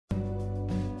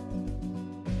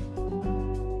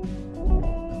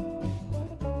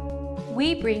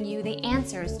we bring you the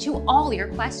answers to all your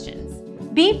questions.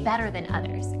 Be better than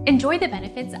others. Enjoy the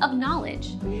benefits of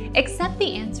knowledge. Accept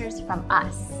the answers from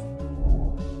us.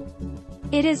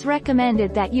 It is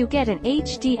recommended that you get an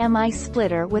HDMI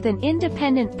splitter with an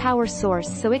independent power source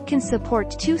so it can support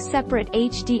two separate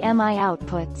HDMI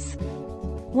outputs.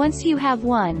 Once you have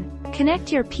one,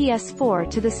 connect your PS4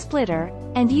 to the splitter,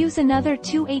 and use another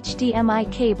two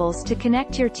HDMI cables to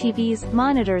connect your TV's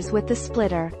monitors with the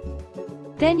splitter.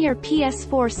 Then your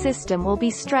PS4 system will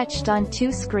be stretched on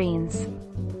two screens.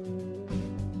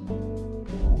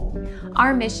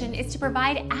 Our mission is to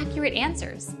provide accurate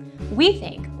answers. We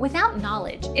think without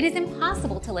knowledge, it is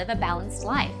impossible to live a balanced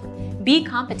life. Be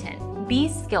competent, be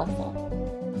skillful.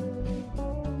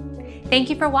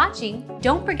 Thank you for watching.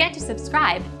 Don't forget to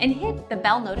subscribe and hit the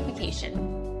bell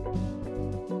notification.